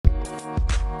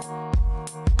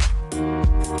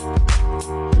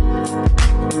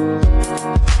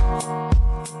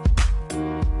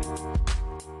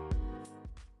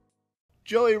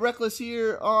Joey Reckless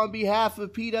here on behalf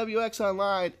of PWX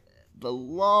Online. The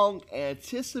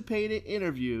long-anticipated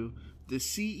interview, the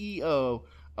CEO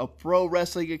of Pro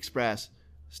Wrestling Express,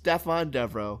 Stephon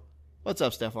Devereux. What's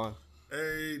up, Stephon?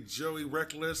 Hey, Joey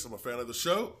Reckless. I'm a fan of the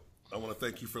show. I want to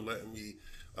thank you for letting me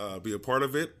be a part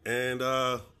of it. And,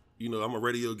 I'm a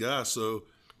radio guy, so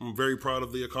I'm very proud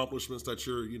of the accomplishments that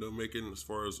you're, making as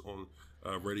far as on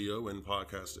radio and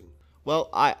podcasting. Well,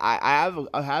 I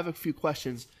have a few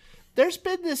questions. There's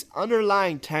been this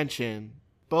underlying tension,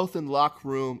 both in the locker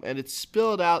room, and it's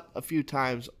spilled out a few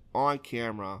times on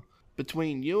camera,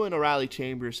 between you and O'Reilly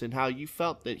Chambers and how you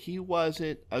felt that he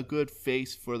wasn't a good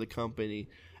face for the company.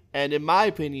 And in my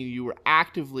opinion, you were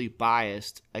actively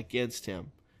biased against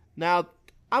him. Now,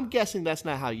 I'm guessing that's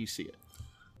not how you see it.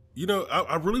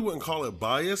 I really wouldn't call it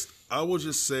biased. I would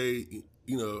just say,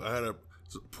 I had a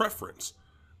preference.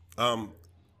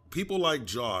 People like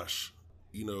Josh,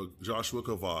 Joshua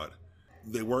Kavad,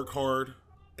 they work hard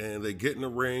and they get in the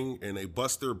ring and they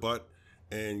bust their butt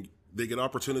and they get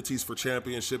opportunities for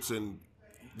championships and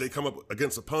they come up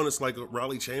against opponents like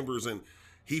O'Reilly Chambers, and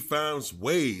he finds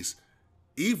ways,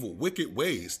 evil, wicked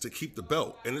ways to keep the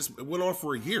belt. And it went on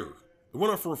for a year. It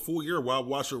went on for a full year while I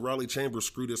watched O'Reilly Chambers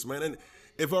screw this man. And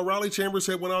if O'Reilly Chambers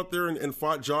had went out there and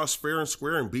fought Josh fair and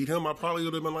square and beat him, I probably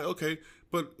would have been like, okay.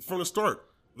 But from the start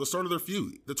of their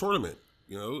feud, the tournament,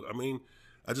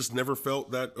 I just never felt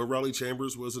that O'Reilly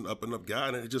Chambers was an up-and-up guy.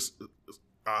 And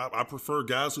I prefer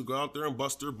guys who go out there and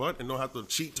bust their butt and don't have to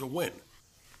cheat to win.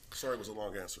 Sorry, it was a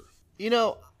long answer.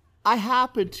 I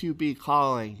happened to be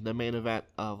calling the main event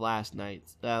of last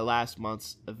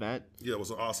month's event. Yeah, it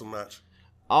was an awesome match.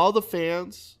 All the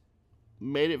fans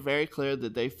made it very clear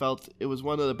that they felt it was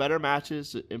one of the better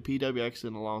matches in PWX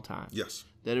in a long time. Yes.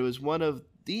 That it was one of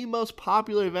the most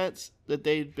popular events that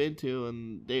they'd been to,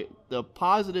 and the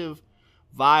positive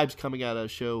vibes coming out of the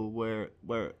show were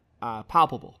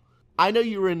palpable. I know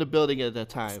you were in the building at that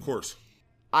time. Of course.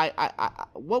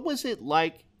 What was it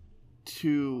like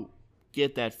to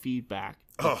get that feedback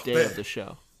the day of the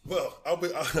show? Well,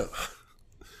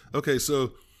 okay,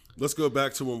 so let's go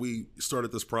back to when we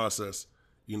started this process,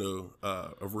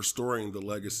 of restoring the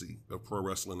legacy of Pro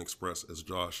Wrestling Express, as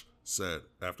Josh said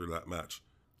after that match.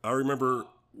 I remember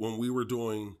when we were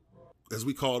doing, as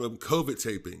we called them, COVID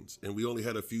tapings, and we only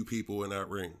had a few people in that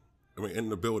ring, in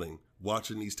the building,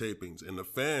 watching these tapings. And the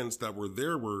fans that were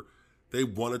there they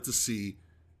wanted to see,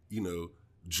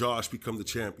 Josh become the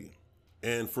champion.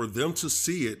 And for them to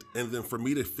see it, and then for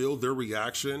me to feel their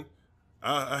reaction,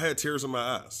 I had tears in my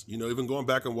eyes. Even going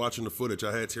back and watching the footage,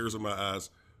 I had tears in my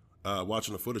eyes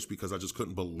watching the footage because I just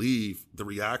couldn't believe the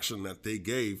reaction that they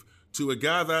gave to a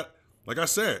guy that, like I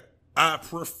said, I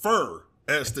prefer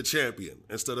as the champion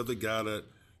instead of the guy that,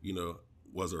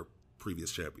 was our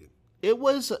previous champion. It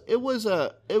was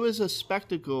a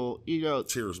spectacle,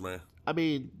 Tears, man. I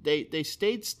mean, they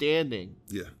stayed standing.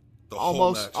 Yeah.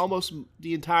 Almost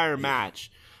the entire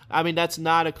match. I mean, that's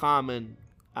not a common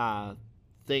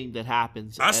thing that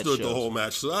happens. I stood the whole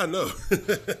match, so I know.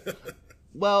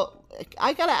 Well,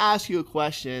 I gotta ask you a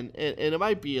question, and it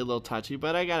might be a little touchy,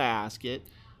 but I gotta ask it.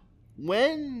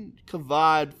 When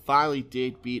Kavad finally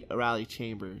did beat O'Reilly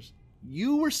Chambers,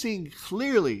 you were seen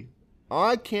clearly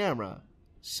on camera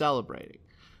celebrating.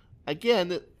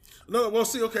 Again, no. Well,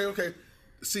 see, okay.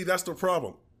 See, that's the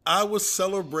problem. I was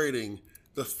celebrating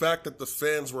the fact that the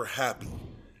fans were happy.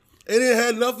 And it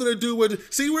had nothing to do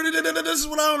with, see, this is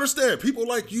what I understand. People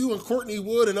like you and Courtney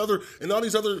Wood and all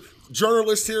these other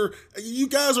journalists here, you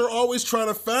guys are always trying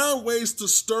to find ways to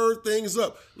stir things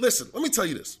up. Listen, let me tell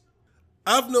you this.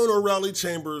 I've known O'Reilly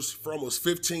Chambers for almost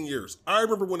 15 years. I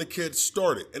remember when the kid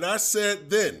started, and I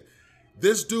said then,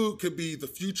 this dude could be the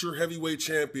future heavyweight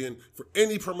champion for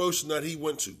any promotion that he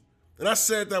went to. And I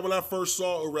said that when I first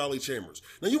saw O'Reilly Chambers.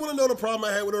 Now, you want to know the problem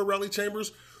I had with O'Reilly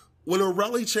Chambers? When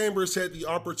O'Reilly Chambers had the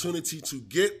opportunity to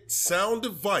get sound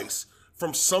advice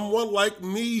from someone like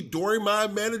me during my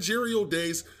managerial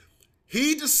days,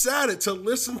 he decided to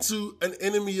listen to an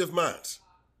enemy of mine.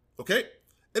 Okay?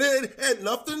 And it had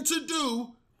nothing to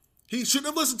do, he shouldn't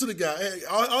have listened to the guy.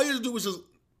 All he had to do was just...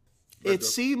 It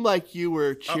seemed like you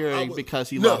were cheering because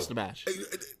he lost the match. Okay.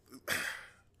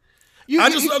 You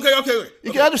can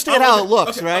understand how it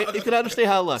looks, right? You can understand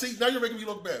how it looks. See, now you're making me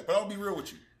look bad, but I'll be real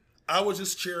with you. I was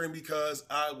just cheering because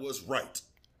I was right.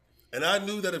 And I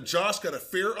knew that if Josh got a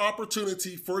fair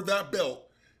opportunity for that belt,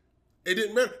 it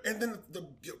didn't matter. And then the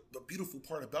beautiful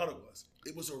part about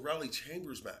it was a O'Reilly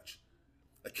Chambers match.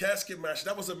 A casket match.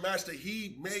 That was a match that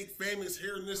he made famous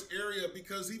here in this area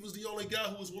because he was the only guy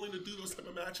who was willing to do those type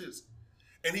of matches.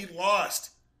 And he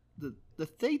lost. The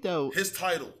thing, though, his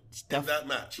title in that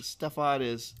match. Stephon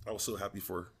is... I was so happy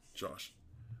for Josh.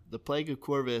 the plague of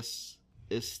Corvus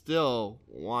is still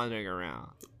wandering around.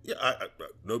 Yeah, I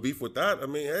no beef with that. I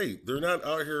mean, hey, they're not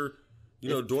out here,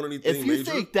 doing anything major. If you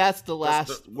think that's the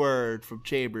last word from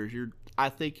Chambers, I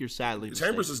think you're sadly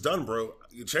mistaken. Chambers is done, bro.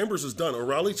 Chambers is done.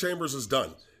 O'Reilly Chambers is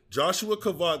done. Joshua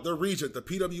Kavad, the Regent, the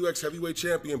PWX heavyweight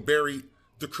champion, buried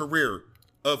the career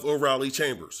of O'Reilly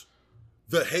Chambers.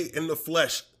 The hate in the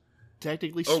flesh.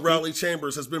 Technically, O'Reilly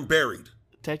Chambers has been buried.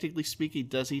 Technically speaking,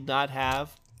 does he not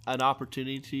have an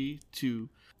opportunity to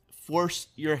force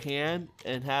your hand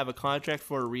and have a contract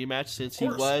for a rematch since he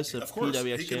was a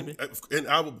PWX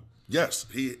champion? Yes,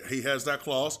 he has that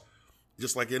clause,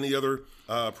 just like any other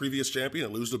previous champion.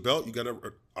 And lose the belt, you got an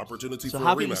opportunity for a rematch. So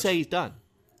how can you say he's done?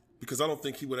 Because I don't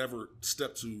think he would ever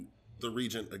step to the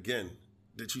Regent again.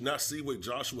 Did you not see what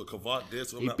Joshua Kavad did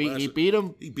to him? He beat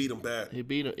him. He beat him bad. He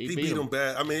beat him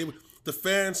bad. I mean, the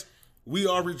fans, we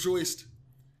all rejoiced.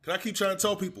 Can I keep trying to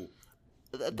tell people?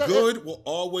 Good will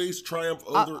always triumph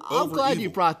over evil. I'm glad you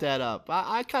brought that up.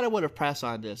 I kind of want to press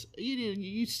on this.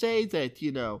 You say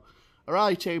that,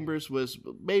 O'Reilly Chambers was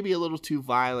maybe a little too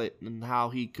violent in how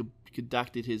he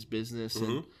conducted his business.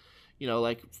 And,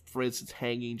 like, for instance,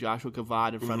 hanging Joshua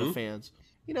Kavad in front of fans.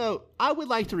 I would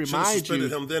like to remind you.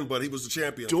 Him then, but he was the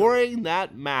champion. During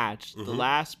that match, the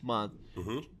last month,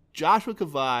 Joshua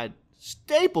Kavad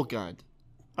staple gunned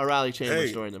O'Reilly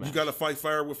Chambers during the match. You got to fight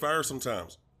fire with fire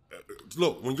sometimes.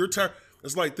 Look, when you're tired,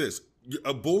 it's like this.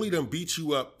 A bully done beat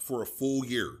you up for a full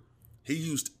year. He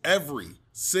used every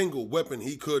single weapon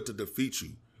he could to defeat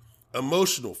you.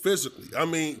 Emotional, physically,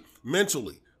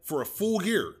 mentally, for a full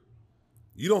year.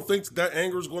 You don't think that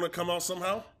anger is going to come out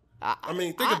somehow?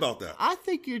 Think about that. I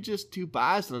think you're just too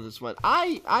biased on this one.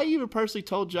 I even personally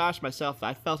told Josh myself that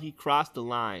I felt he crossed the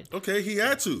line. Okay, he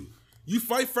had to. You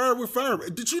fight fire with fire.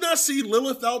 Did you not see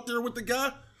Lilith out there with the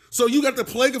guy? So you got the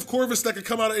plague of Corvus that could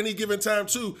come out at any given time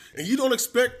too, and you don't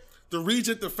expect the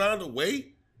Regent to find a way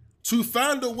to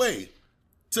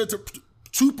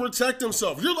protect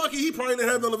himself. You're lucky he probably didn't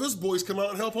have none of his boys come out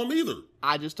and help him either.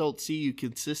 I just don't see you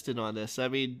consistent on this. I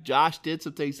mean, Josh did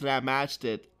some things in that match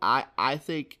that I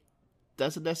think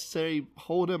doesn't necessarily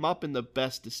hold him up in the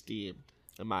best esteem,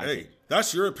 in my opinion.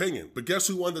 That's your opinion. But guess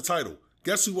who won the title?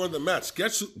 Guess who won the match?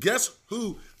 Guess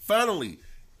who finally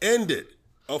ended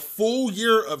a full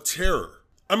year of terror?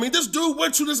 I mean, this dude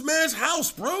went to this man's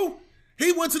house, bro.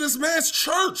 He went to this man's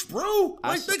church, bro.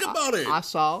 Think about it. I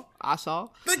saw.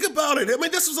 Think about it. I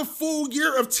mean, this was a full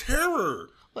year of terror.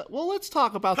 Well, let's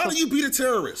talk about how do you beat a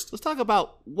terrorist? Let's talk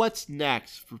about what's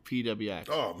next for PWX.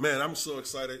 Oh man, I'm so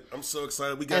excited.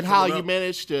 We got and how you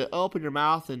managed to open your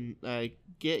mouth and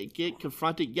get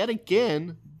confronted yet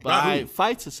again by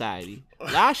Fight Society.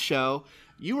 Last show,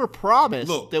 you were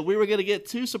promised that we were going to get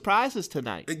 2 surprises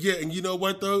tonight. Yeah, and you know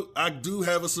what though? I do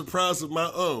have a surprise of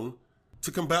my own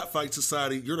to combat Fight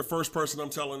Society. You're the first person I'm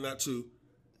telling that to.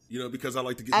 Because I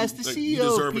like to get as the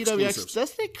CEO of PWX.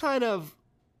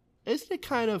 Isn't it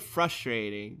kind of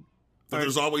frustrating that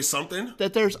there's always something?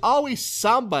 That there's always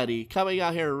somebody coming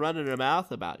out here and running their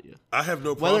mouth about you. I have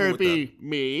no problem with that. Whether it be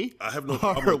me, I have no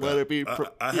problem with that. Whether it be it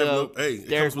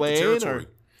comes with the territory.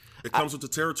 It comes with the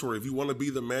territory. If you want to be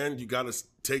the man, you got to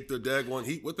take the daggone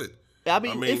heat with it. I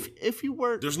mean if you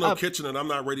weren't... There's no kitchen that I'm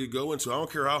not ready to go into. I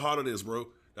don't care how hot it is, bro.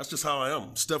 That's just how I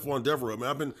am. Stephon Devereux.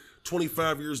 I've been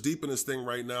 25 years deep in this thing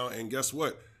right now, and guess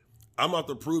what? I'm out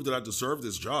to prove that I deserve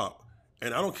this job.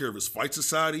 And I don't care if it's Fight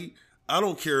Society. I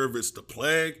don't care if it's the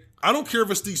Plague. I don't care if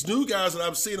it's these new guys that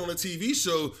I've seen on the TV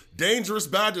show, Dangerous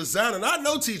by Design. And I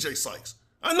know TJ Sykes.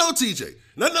 I know TJ.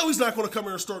 And I know he's not going to come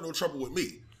here and start no trouble with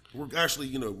me. We're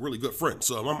actually, really good friends.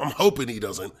 So I'm hoping he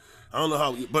doesn't. I don't know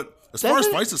how. But as far as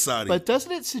Fight Society. But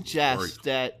doesn't it suggest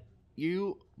that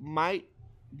you might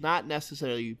not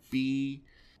necessarily be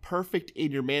perfect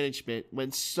in your management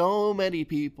when so many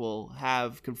people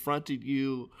have confronted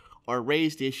you or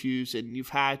raised issues, and you've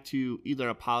had to either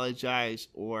apologize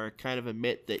or kind of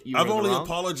admit that you were wrong? I've only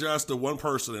apologized to one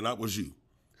person, and that was you.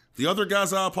 The other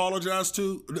guys I apologized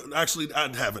to, actually,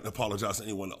 I haven't apologized to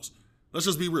anyone else. Let's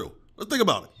just be real. Let's think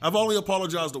about it. I've only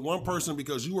apologized to one person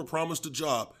because you were promised a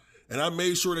job, and I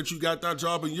made sure that you got that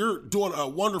job, and you're doing a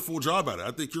wonderful job at it.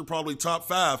 I think you're probably top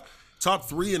 5, top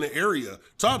 3 in the area.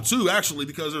 Top 2, actually,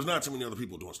 because there's not too many other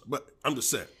people doing stuff. But I'm just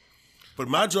saying. But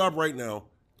my job right now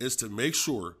is to make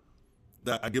sure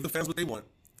that I give the fans what they want.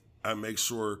 I make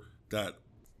sure that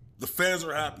the fans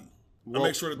are happy. I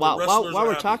make sure that the wrestlers are happy. While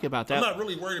we're talking about that, I'm not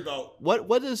really worried about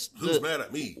who's mad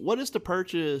at me. What does the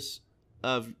purchase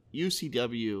of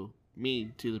UCW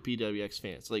mean to the PWX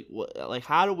fans?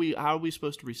 How are we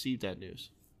supposed to receive that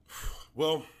news?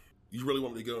 Well, you really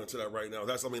want me to go into that right now?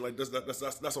 That's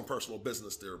some personal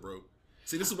business there, bro.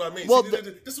 See, this is what I mean. Well,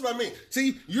 this is what I mean.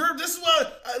 See, this is why,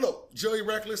 look, Joey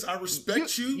Reckless, I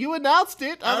respect you. You announced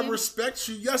it. I respect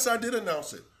you. Yes, I did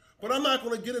announce it. But I'm not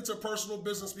going to get into personal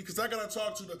business because I got to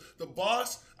talk to the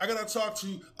boss. I got to talk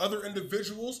to other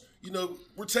individuals. You know,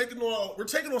 we're taking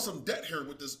on some debt here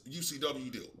with this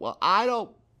UCW deal. Well,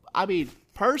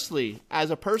 personally, as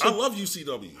a person, I love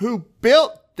UCW. Who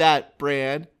built that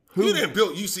brand? You didn't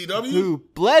build UCW. Who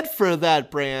bled for that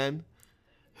brand?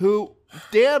 Who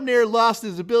damn near lost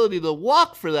his ability to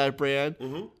walk for that brand?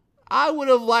 Mm-hmm. I would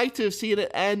have liked to have seen it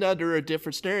end under a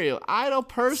different scenario. I don't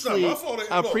personally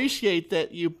appreciate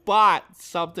that you bought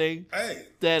something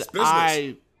that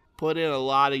I put in a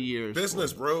lot of years.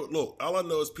 Business, bro. Look, all I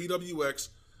know is PWX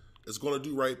is going to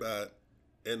do right by it.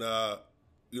 And,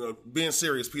 being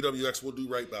serious, PWX will do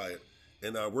right by it.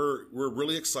 And we're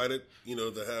really excited,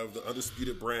 to have the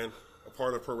Undisputed brand a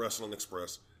part of Pro Wrestling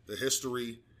Express. The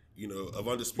history, of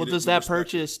Undisputed. Well, does that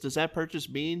purchase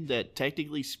mean that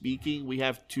technically speaking, we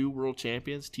have 2 world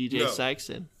champions, TJ Sykes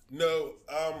and? No,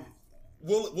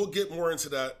 we'll get more into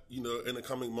that, in the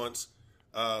coming months.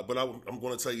 But I'm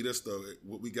going to tell you this though,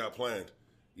 what we got planned.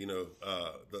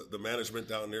 The management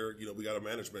down there, we got a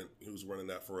management who's running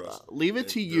that for us. Leave it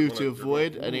to you to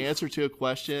avoid an answer to a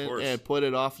question and put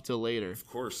it off until later. Of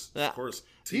course.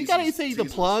 Do you got anything to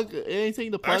plug?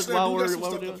 Anything to plug? Actually, I do got some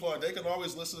stuff to plug. They can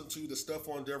always listen to the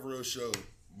Stephon Devereux show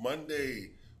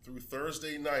Monday through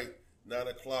Thursday night, 9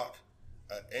 o'clock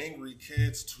at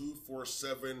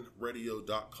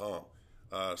angrykids247radio.com.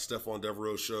 Stephon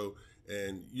Devereux show.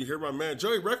 And you hear my man,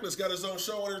 Joey Reckless got his own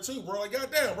show on there too, bro. Like,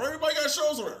 goddamn, bro, everybody got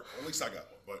shows on there. At least I got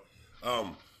one.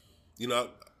 But,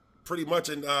 pretty much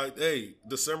in,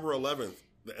 December 11th,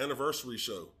 the anniversary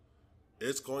show,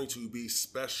 it's going to be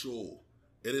special.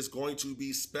 It is going to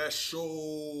be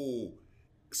special.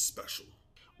 Special.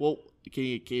 Well, can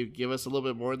you give us a little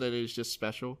bit more than it's just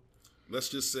special? Let's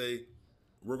just say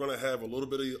we're going to have a little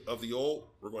bit of the old.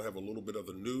 We're going to have a little bit of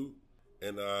the new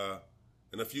and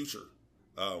in the future.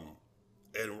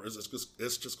 And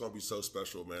it's just going to be so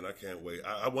special, man. I can't wait.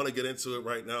 I want to get into it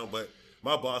right now, but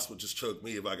my boss would just choke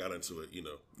me if I got into it,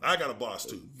 I got a boss,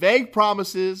 too. Vague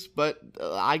promises, but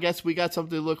I guess we got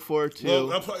something to look forward to.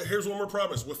 Well, here's one more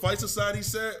promise. What Fight Society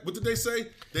said, what did they say?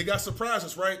 They got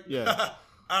surprises, right? Yeah.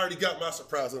 I already got my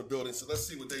surprise in the building, so let's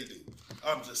see what they do.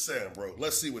 I'm just saying, bro.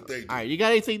 Let's see what they do. All right, you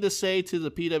got anything to say to the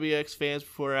PWX fans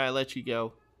before I let you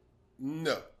go?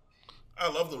 No. I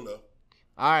love them, though.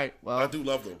 All right, well, I do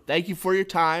love them. Thank you for your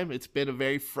time. It's been a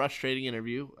very frustrating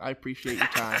interview. I appreciate your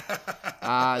time.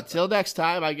 Till next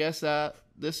time, I guess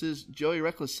this is Joey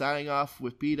Reckless signing off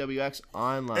with PWX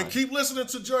Online. And keep listening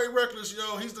to Joey Reckless,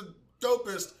 yo. He's the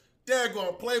dopest,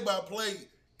 daggone play-by-play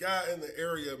guy in the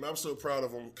area. Man, I'm so proud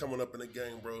of him coming up in the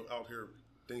game, bro. Out here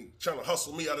trying to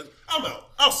hustle me out of it. I'm out.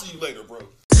 I'll see you later, bro.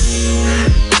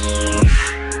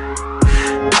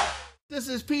 This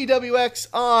is PWX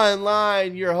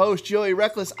Online, your host, Joey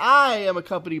Reckless. I am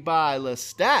accompanied by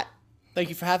Lestat. Thank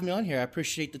you for having me on here. I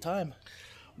appreciate the time.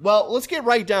 Well, let's get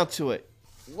right down to it.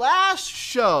 Last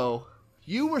show,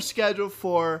 you were scheduled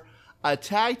for a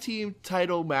tag team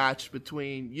title match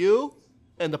between you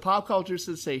and the Pop Culture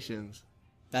Sensations.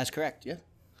 That's correct, yeah.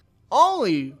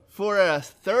 Only for a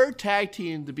third tag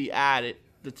team to be added,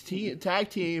 the tag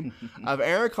team of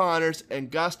Aaron Connors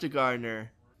and Gus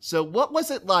Gardner. So what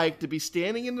was it like to be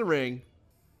standing in the ring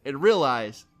and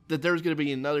realize that there was going to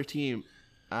be another team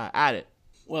added?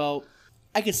 Well,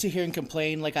 I could sit here and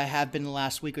complain like I have been the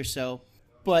last week or so,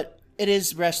 but it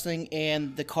is wrestling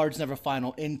and the card's never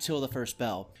final until the first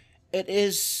bell. It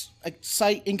is a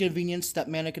slight inconvenience that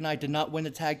Maniac and I did not win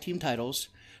the tag team titles.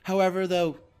 However,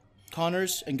 though,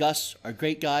 Connors and Gus are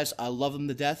great guys. I love them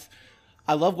to death.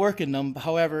 I love working them.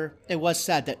 However, it was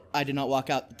sad that I did not walk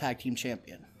out the tag team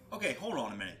champion. Okay, hold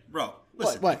on a minute. Bro,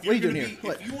 listen. What are you doing here?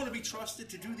 If you want to be trusted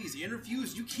to do these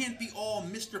interviews, you can't be all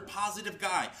Mr. Positive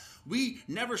Guy. We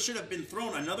never should have been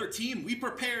thrown another team. We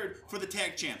prepared for the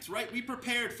tag champs, right? We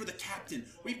prepared for the captain.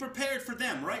 We prepared for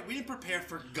them, right? We didn't prepare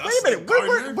for Gus. Wait a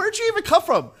minute. Where'd you even come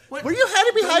from? What? Were you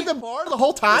hiding behind the bar the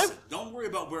whole time? Listen, don't worry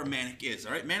about where Manic is,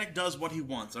 all right? Manic does what he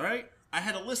wants, all right? I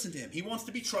had to listen to him. He wants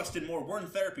to be trusted more. We're in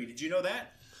therapy. Did you know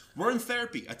that? We're in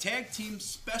therapy. A tag team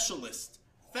specialist.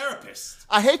 Therapist.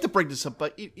 I hate to bring this up,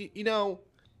 but you know,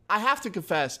 I have to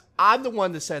confess, I'm the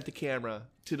one that sent the camera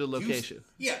to the location.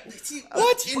 See,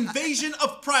 what? Invasion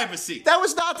of privacy. That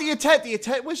was not the intent. The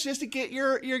intent was just to get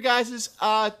your guys'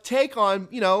 take on,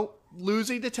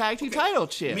 losing the tag team title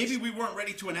chance. Maybe we weren't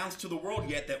ready to announce to the world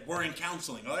yet that we're in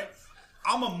counseling, all right?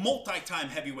 I'm a multi-time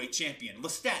heavyweight champion.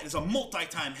 Lestat is a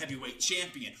multi-time heavyweight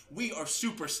champion. We are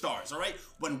superstars, all right?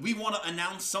 When we want to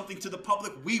announce something to the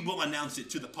public, we will announce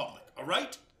it to the public, all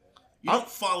right? You don't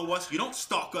follow us. You don't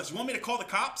stalk us. You want me to call the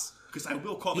cops? Because I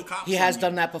will call the cops. He has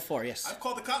done that before, yes. I've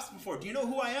called the cops before. Do you know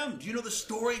who I am? Do you know the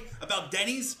story about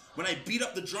Denny's when I beat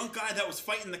up the drunk guy that was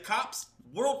fighting the cops?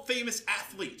 World famous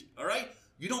athlete, all right?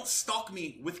 You don't stalk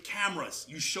me with cameras.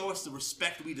 You show us the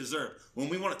respect we deserve. When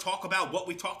we want to talk about what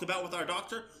we talked about with our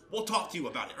doctor, we'll talk to you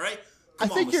about it, all right? I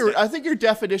think your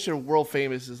definition of world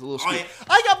famous is a little skewed. Right.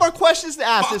 I got more questions to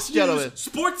ask Fox this gentleman. News,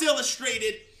 Sports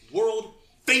Illustrated, world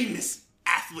famous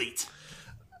athlete.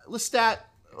 Lestat,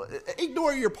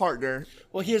 ignore your partner.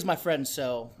 Well, he is my friend,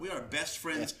 so... We are best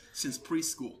friends since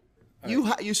preschool.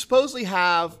 You supposedly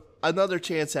have another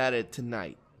chance at it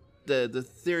tonight. The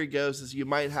theory goes is you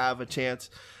might have a chance,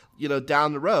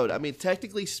 down the road. I mean,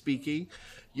 technically speaking,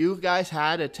 you guys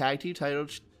had a tag team title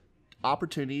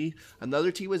opportunity.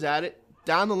 Another team was at it.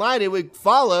 Down the line, it would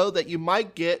follow that you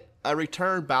might get a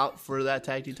return bout for that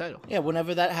tag team title. Yeah,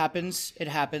 whenever that happens, it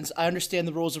happens. I understand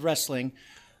the rules of wrestling.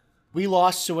 We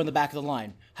lost, so we're in the back of the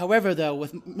line. However, though,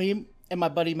 with me and my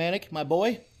buddy Maniac, my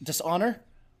boy, Dishonor,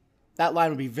 that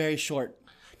line would be very short.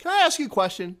 Can I ask you a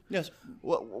question? Yes.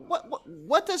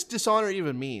 What does dishonor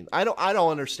even mean? I don't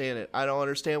understand it. I don't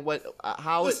understand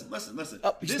how Listen.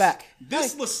 Oh, he's back.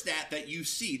 This Lestat that you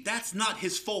see, that's not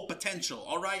his full potential,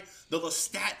 all right? The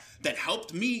Lestat that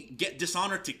helped me get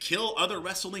Dishonor to kill other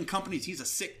wrestling companies, he's a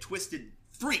sick, twisted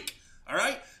freak, all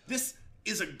right? This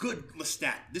is a good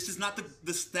Lestat. This is not the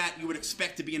Lestat you would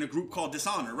expect to be in a group called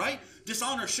Dishonor, right?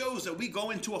 Dishonor shows that we go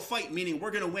into a fight, meaning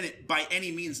we're going to win it by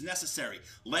any means necessary.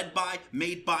 Led by,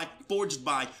 made by, forged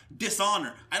by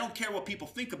Dishonor. I don't care what people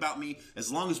think about me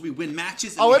as long as we win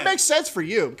matches. And it makes sense for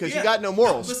you because you got no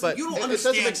morals. Listen, but you don't it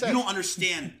understand. doesn't make sense. You don't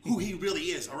understand who he really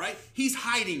is, all right? He's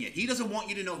hiding it. He doesn't want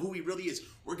you to know who he really is.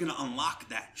 We're going to unlock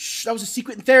that. Shh, that was a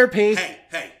secret in therapy.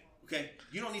 Hey. Okay,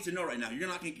 you don't need to know right now. You're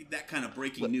not going to get that kind of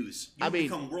breaking news. You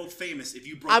become world famous if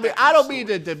you broke. I don't mean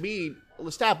to demean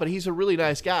Lestat, but he's a really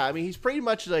nice guy. I mean, he's pretty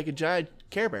much like a giant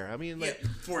Care Bear. I mean,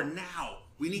 for now,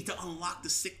 we need to unlock the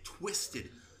sick,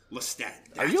 twisted Lestat.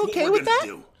 Are you okay with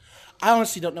that? I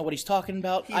honestly don't know what he's talking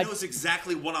about. He knows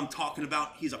exactly what I'm talking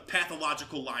about. He's a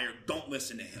pathological liar. Don't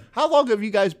listen to him. How long have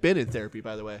you guys been in therapy,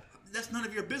 by the way? That's none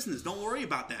of your business. Don't worry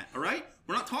about that, all right?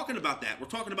 We're not talking about that. We're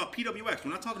talking about PWX.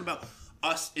 We're not talking about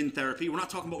us in therapy. We're not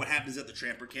talking about what happens at the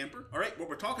Tramper Camper, all right? What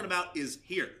we're talking about is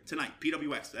here, tonight,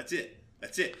 PWX. That's it.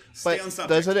 Stay on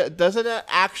subject. Doesn't it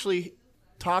actually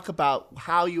talk about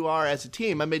how you are as a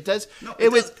team? I mean,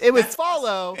 it would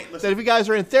follow that if you guys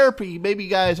are in therapy, maybe you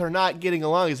guys are not getting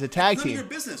along as a tag team. None of your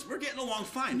business. We're getting along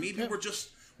fine. Maybe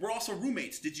we're also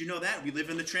roommates. Did you know that? We live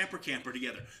in the Tramper Camper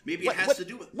together. Maybe it has to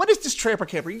do with... What is this Tramper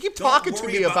Camper? You keep talking to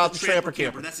me about the Tramper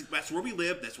Camper. That's where we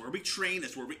live. That's where we train.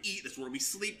 That's where we eat. That's where we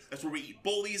sleep. That's where we eat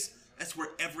bullies. That's where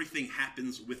everything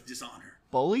happens with Dishonor.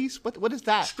 Bullies? What is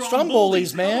that?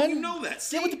 Strombolies, man. You know that.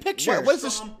 See? Get with the picture. What is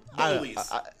this?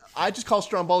 Strombolies. I just call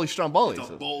Stromboli Stromboli. It's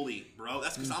a bully, bro.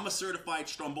 That's because I'm a certified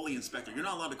Stromboli inspector. You're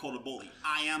not allowed to call it a bully.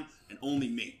 I am, and only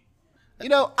me.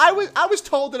 I was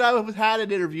told that I had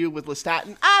an interview with Lestat,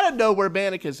 and I don't know where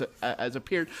Manic has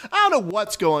appeared. I don't know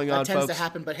what's going on, That tends folks. to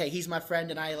happen, but hey, he's my friend,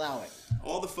 and I allow it.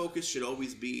 All the focus should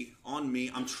always be on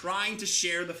me. I'm trying to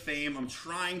share the fame. I'm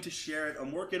trying to share it.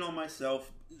 I'm working on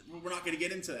myself. We're not going to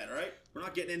get into that, all right? We're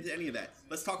not getting into any of that.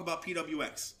 Let's talk about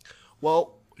PWX.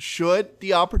 Well, should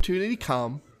the opportunity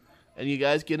come, and you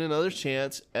guys get another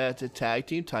chance at the tag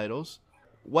team titles,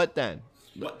 what then?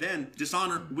 What then?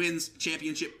 Dishonor wins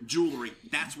championship jewelry.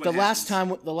 That's what The happens.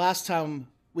 last time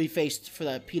we faced for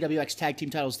the PWX tag team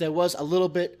titles, there was a little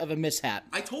bit of a mishap.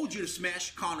 I told you to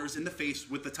smash Connors in the face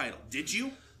with the title. Did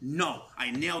you? No.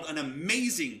 I nailed an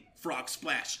amazing frog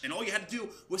splash, and all you had to do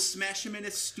was smash him in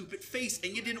his stupid face,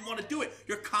 and you didn't want to do it.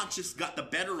 Your conscience got the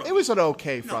better of you. It was an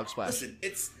okay frog splash. Listen,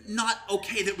 it's not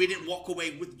okay that we didn't walk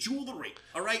away with jewelry,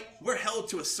 all right? We're held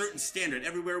to a certain standard.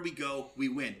 Everywhere we go, we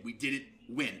win. We didn't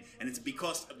win, and it's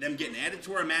because of them getting added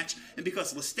to our match, and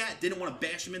because Lestat didn't want to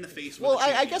bash him in the face with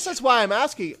I guess that's why I'm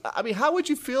asking. I mean, how would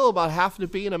you feel about having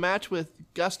to be in a match with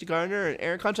Gus Gardner and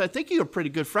Aaron Connors? I think you're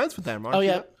pretty good friends with them, aren't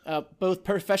you? Oh, yeah. Both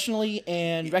professionally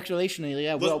and recreationally.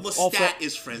 Yeah, Lestat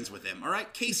is friends with them, all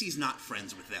right? Casey's not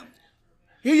friends with them.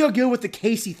 Here you go with the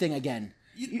Casey thing again.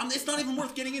 It's not even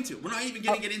worth getting into. We're not even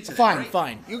going to get into fine, that. Right?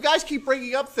 Fine. You guys keep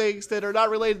bringing up things that are not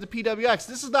related to PWX.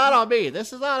 This is not on me.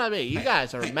 You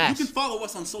guys are a mess. You can follow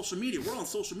us on social media. We're on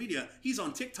social media. He's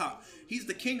on TikTok. He's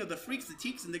the king of the freaks, the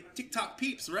teeks, and the TikTok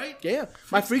peeps, right? Yeah.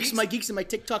 My freaks, my geeks, and my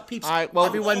TikTok peeps. All right, well,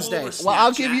 every Wednesday. Well,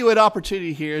 I'll give you an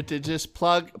opportunity here to just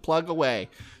plug away.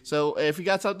 So if you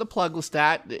got something to plug,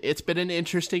 Lestat, it's been an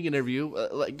interesting interview.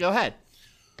 Go ahead.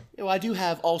 Well, I do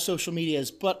have all social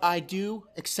medias, but I do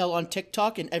excel on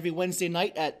TikTok, and every Wednesday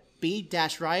night at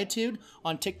B-Riotude.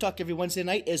 On TikTok every Wednesday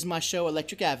night is my show,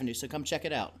 Electric Avenue, so come check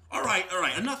it out. All right.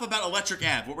 Enough about Electric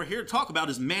Ave. What we're here to talk about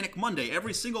is Manic Monday.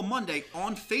 Every single Monday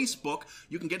on Facebook.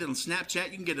 You can get it on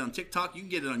Snapchat. You can get it on TikTok. You can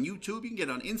get it on YouTube. You can get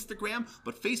it on Instagram.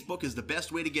 But Facebook is the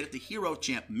best way to get it. The Hero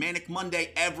Champ. Manic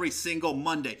Monday every single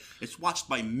Monday. It's watched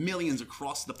by millions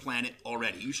across the planet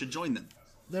already. You should join them.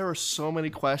 There are so many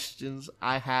questions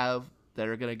I have that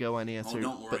are going to go unanswered.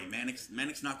 Oh, don't worry.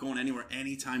 Manic's not going anywhere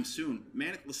anytime soon.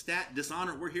 Manic, Lestat,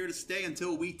 Dishonor, we're here to stay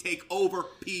until we take over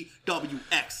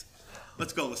PWX.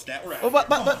 Let's go, Lestat. We're out. But,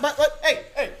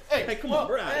 hey, come on,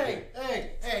 we're out.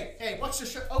 Hey, what's the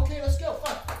show? Okay, let's go.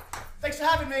 Fuck. Thanks for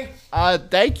having me.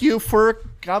 Thank you for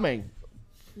coming.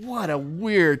 What a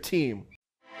weird team.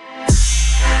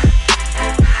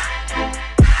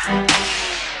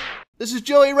 This is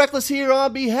Joey Reckless here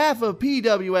on behalf of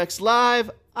PWX Live.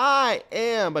 I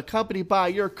am accompanied by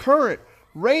your current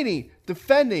reigning,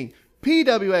 defending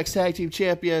PWX Tag Team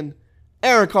Champion,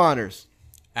 Aaron Connors.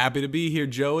 Happy to be here,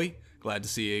 Joey. Glad to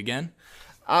see you again.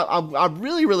 I'm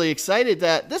really, really excited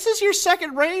that this is your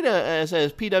second reign as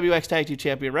PWX Tag Team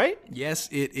Champion, right? Yes,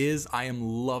 it is. I am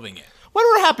loving it.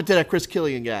 Whatever happened to that Chris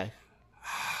Killian guy?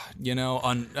 You know,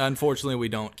 unfortunately, we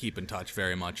don't keep in touch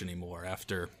very much anymore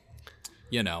after,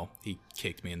 he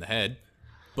kicked me in the head.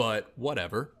 But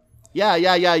whatever. Yeah.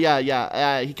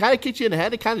 He kind of kicked you in the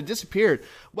head. It kind of disappeared.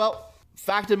 Well,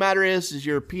 fact of the matter is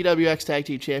you're PWX Tag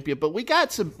Team Champion. But we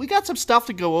got some stuff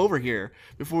to go over here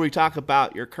before we talk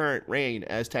about your current reign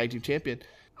as Tag Team Champion.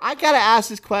 I gotta ask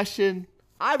this question.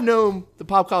 I've known the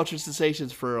Pop Culture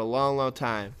Sensations for a long, long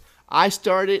time. I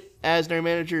started as their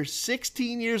manager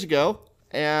 16 years ago,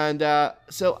 and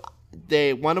so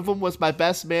one of them was my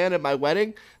best man at my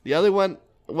wedding. The other one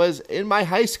was in my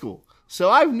high school. So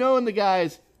I've known the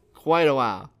guys quite a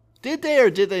while. Did they or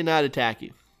did they not attack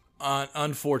you?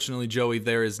 Unfortunately, Joey,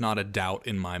 there is not a doubt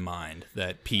in my mind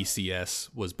that PCS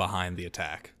was behind the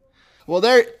attack. Well,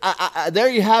 there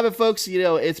you have it, folks.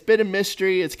 It's been a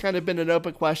mystery. It's kind of been an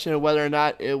open question of whether or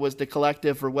not it was the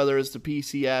collective or whether it's the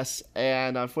PCS.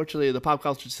 And unfortunately, the Pop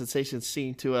Culture Sensations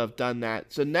seem to have done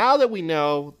that. So now that we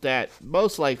know that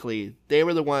most likely they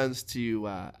were the ones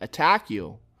to attack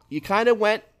you, you kind of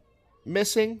went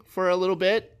missing for a little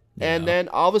bit. Yeah. And then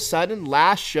all of a sudden,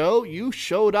 last show, you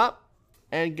showed up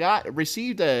and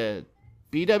received a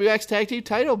BWX Tag Team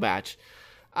title match.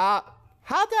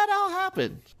 How'd that all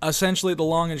happen? Essentially, the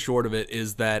long and short of it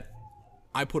is that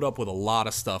I put up with a lot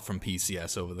of stuff from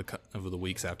PCS over the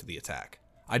weeks after the attack.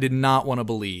 I did not want to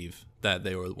believe that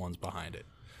they were the ones behind it.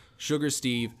 Sugar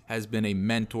Steve has been a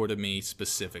mentor to me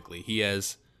specifically. He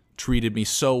has treated me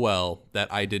so well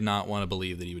that I did not want to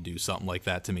believe that he would do something like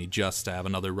that to me just to have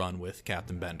another run with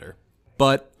Captain Bender.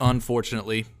 But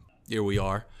unfortunately, here we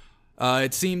are.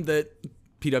 It seemed that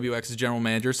PWX's general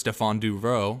manager, Stephon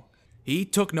Devereux, he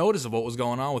took notice of what was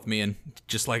going on with me, and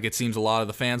just like it seems a lot of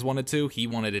the fans wanted to, he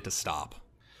wanted it to stop.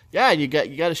 Yeah, you got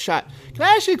a shot. Can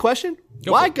I ask you a question?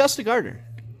 Why Gus the Gardener?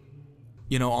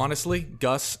 Honestly,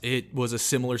 Gus, it was a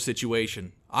similar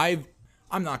situation. I'm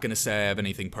not going to say I have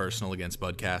anything personal against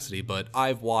Bud Cassidy, but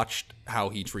I've watched how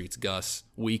he treats Gus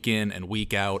week in and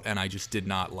week out, and I just did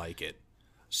not like it.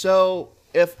 So,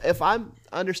 if I'm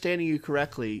understanding you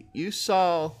correctly, you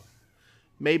saw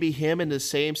maybe him in the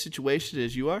same situation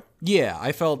as you are? Yeah,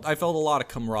 I felt a lot of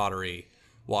camaraderie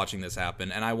watching this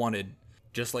happen, and I wanted,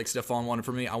 just like Stephon wanted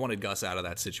for me, I wanted Gus out of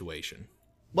that situation.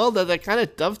 Well, that kind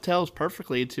of dovetails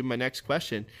perfectly into my next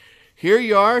question. Here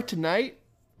you are tonight,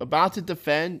 about to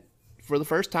defend, for the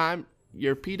first time,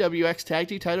 your PWX Tag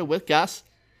Team title with Gus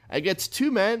against two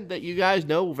men that you guys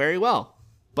know very well,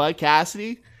 Bud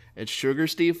Cassidy and Sugar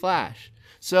Steve Flash.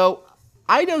 So,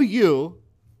 I know you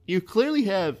clearly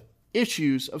have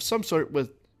issues of some sort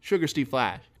with Sugar Steve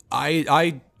Flash.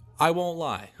 I won't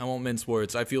lie. I won't mince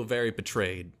words. I feel very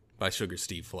betrayed by Sugar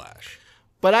Steve Flash.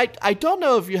 But I don't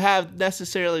know if you have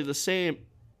necessarily the same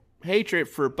hatred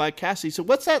for Bud Cassidy. So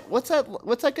what's that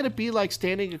going to be like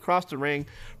standing across the ring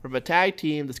from a tag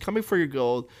team that's coming for your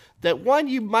gold, that one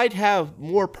you might have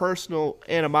more personal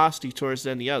animosity towards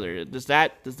than the other? Does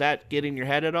that get in your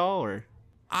head at all, or?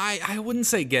 I wouldn't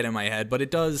say get in my head, but it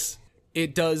does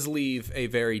leave a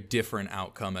very different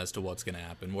outcome as to what's going to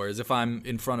happen. Whereas if I'm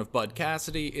in front of Bud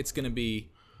Cassidy, it's going to be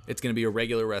a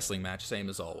regular wrestling match, same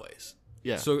as always.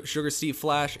 Yeah. So Sugar Steve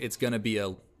Flash, it's going to be a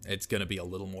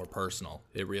little more personal.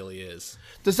 It really is.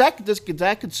 Does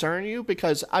that concern you?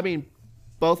 Because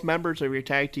both members of your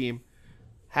tag team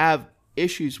have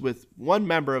issues with one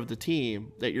member of the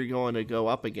team that you're going to go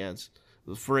up against.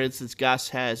 For instance, Gus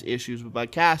has issues with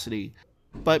Bud Cassidy,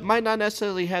 but might not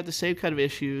necessarily have the same kind of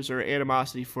issues or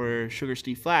animosity for Sugar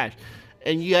Steve Flash.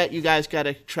 and yet you guys got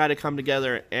to try to come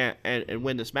together and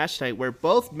win this match tonight, where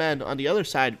both men on the other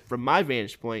side, from my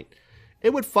vantage point,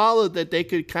 it would follow that they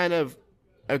could kind of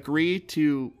agree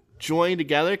to join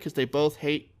together because they both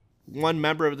hate one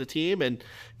member of the team and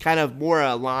kind of more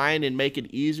align and make it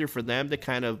easier for them to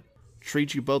kind of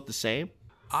treat you both the same?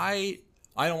 I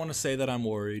don't want to say that I'm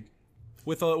worried.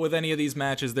 With any of these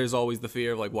matches, there's always the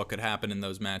fear of like what could happen in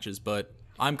those matches, but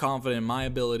I'm confident in my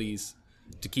abilities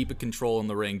to keep it control in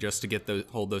the ring just to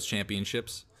hold those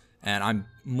championships, and I'm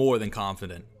more than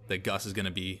confident that Gus is going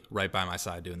to be right by my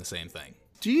side doing the same thing.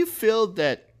 Do you feel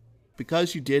that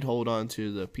because you did hold on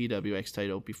to the PWX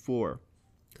title before,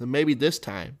 maybe this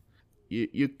time,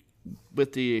 you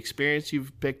with the experience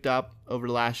you've picked up over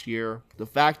the last year, the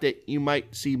fact that you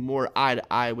might see more eye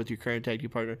to eye with your current tag team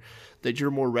partner, that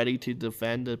you're more ready to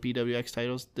defend the PWX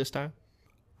titles this time?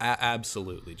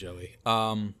 Absolutely, Joey.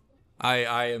 I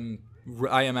am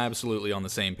absolutely on the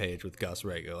same page with Gus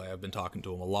regularly. I've been talking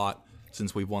to him a lot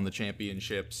since we've won the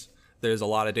championships. There's a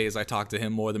lot of days I talk to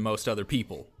him more than most other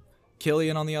people.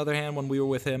 Killian, on the other hand, when we were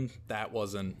with him,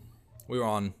 we were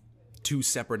on two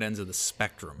separate ends of the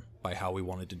spectrum by how we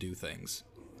wanted to do things.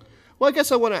 Well, I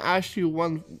guess I want to ask you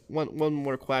one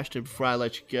more question before I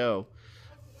let you go.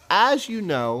 As you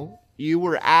know, you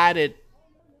were added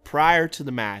prior to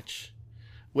the match,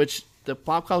 which the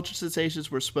Pop Culture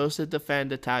Sensations were supposed to defend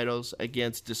the titles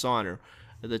against Dishonor,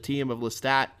 the team of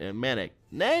Lestat and Maniac.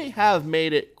 They have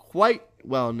made it quite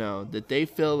well known that they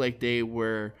feel like they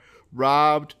were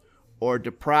robbed or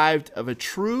deprived of a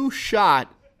true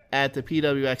shot at the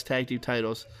PWX Tag Team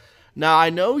titles. Now, I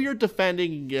know you're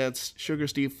defending against Sugar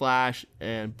Steve Flash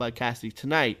and Bud Cassidy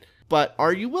tonight, but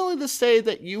are you willing to say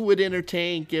that you would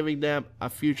entertain giving them a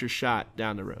future shot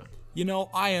down the road? You know,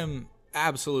 I am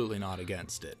absolutely not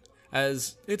against it,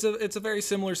 as it's a very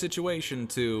similar situation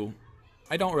to,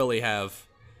 I don't really have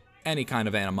any kind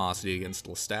of animosity against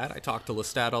Lestat. I talk to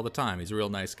Lestat all the time. He's a real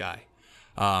nice guy.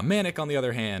 Manic, on the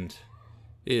other hand,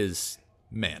 is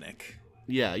Manic.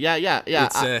 Yeah.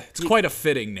 It's quite a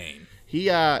fitting name. He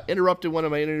interrupted one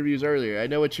of my interviews earlier. I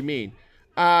know what you mean.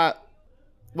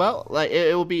 Well, like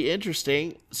it will be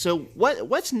interesting. So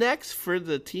what's next for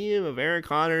the team of Aaron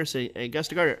Connors and Gus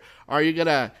Gardner? Are you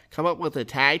gonna come up with a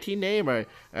tag team name, or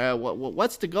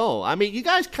what's the goal? I mean, you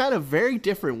guys kind of very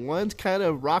different. One's kind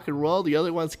of rock and roll, the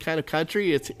other one's kind of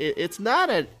country. It's not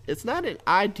an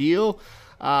ideal.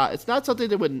 It's not something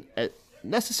that would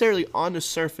necessarily on the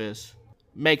surface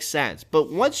make sense.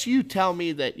 But once you tell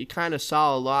me that you kind of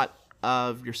saw a lot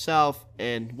of yourself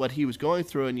and what he was going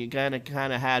through, and you kind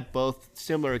of had both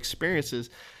similar experiences,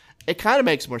 it kind of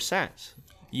makes more sense.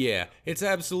 Yeah, it's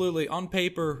absolutely, on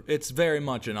paper, it's very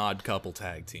much an odd couple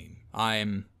tag team.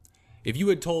 If you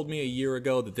had told me a year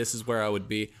ago that this is where I would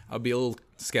be a little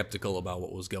skeptical about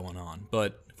what was going on.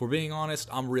 But if we're being honest,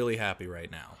 I'm really happy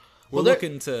right now. We're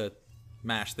looking to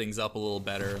mash things up a little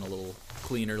better and a little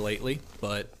cleaner lately,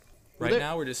 but right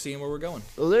now we're just seeing where we're going.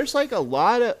 Well, there's like a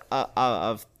lot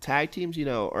of tag teams, you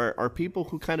know, or people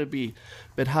who kind of been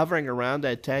hovering around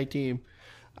that tag team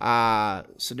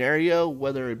scenario,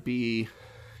 whether it be,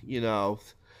 you know,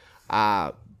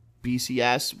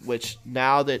 BCS, which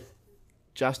now that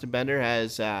Justin Bender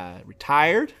has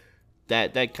retired,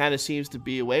 that kind of seems to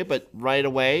be away. But right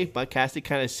away, Bud Cassidy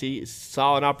kind of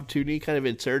saw an opportunity, kind of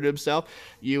inserted himself.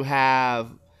 You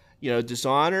have, you know,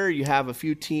 Dishonor. You have a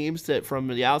few teams that from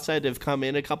the outside have come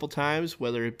in a couple times,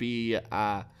 whether it be,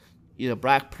 you know,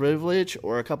 Black Privilege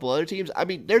or a couple other teams. I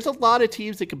mean, there's a lot of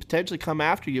teams that could potentially come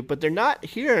after you, but they're not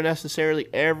here necessarily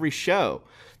every show.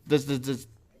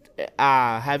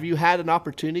 Have you had an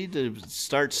opportunity to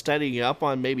start studying up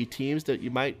on maybe teams that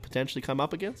you might potentially come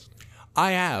up against?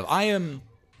 I have. I am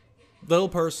a little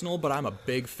personal, but I'm a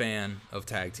big fan of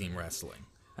tag team wrestling,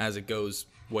 as it goes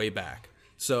way back.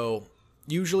 So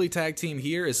usually tag team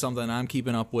here is something I'm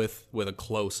keeping up with a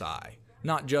close eye.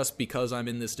 Not just because I'm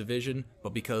in this division,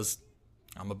 but because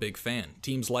I'm a big fan.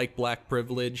 Teams like Black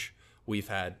Privilege, we've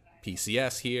had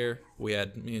PCS here, we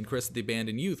had me and Chris at the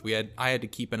Abandoned Youth. I had to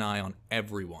keep an eye on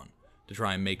everyone to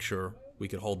try and make sure we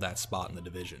could hold that spot in the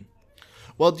division.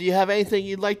 Well, do you have anything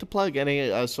you'd like to plug?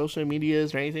 Any social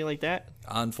medias or anything like that?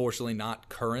 Unfortunately, not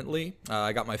currently.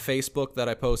 I got my Facebook that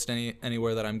I post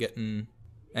anywhere that I'm getting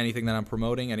anything that I'm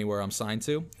promoting, anywhere I'm signed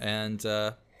to. And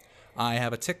I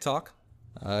have a TikTok.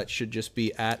 It should just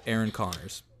be at Aaron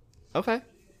Connors. Okay.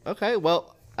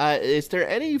 Well, is there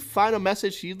any final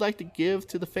message you'd like to give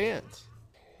to the fans?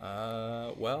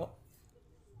 Well,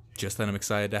 just that I'm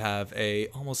excited to have a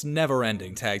almost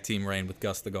never-ending tag team reign with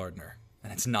Gus the Gardener.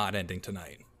 And it's not ending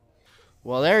tonight.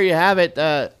 Well, there you have it.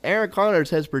 Aaron Connors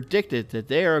has predicted that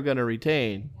they are going to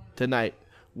retain tonight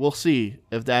We'll see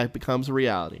if that becomes a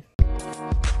reality.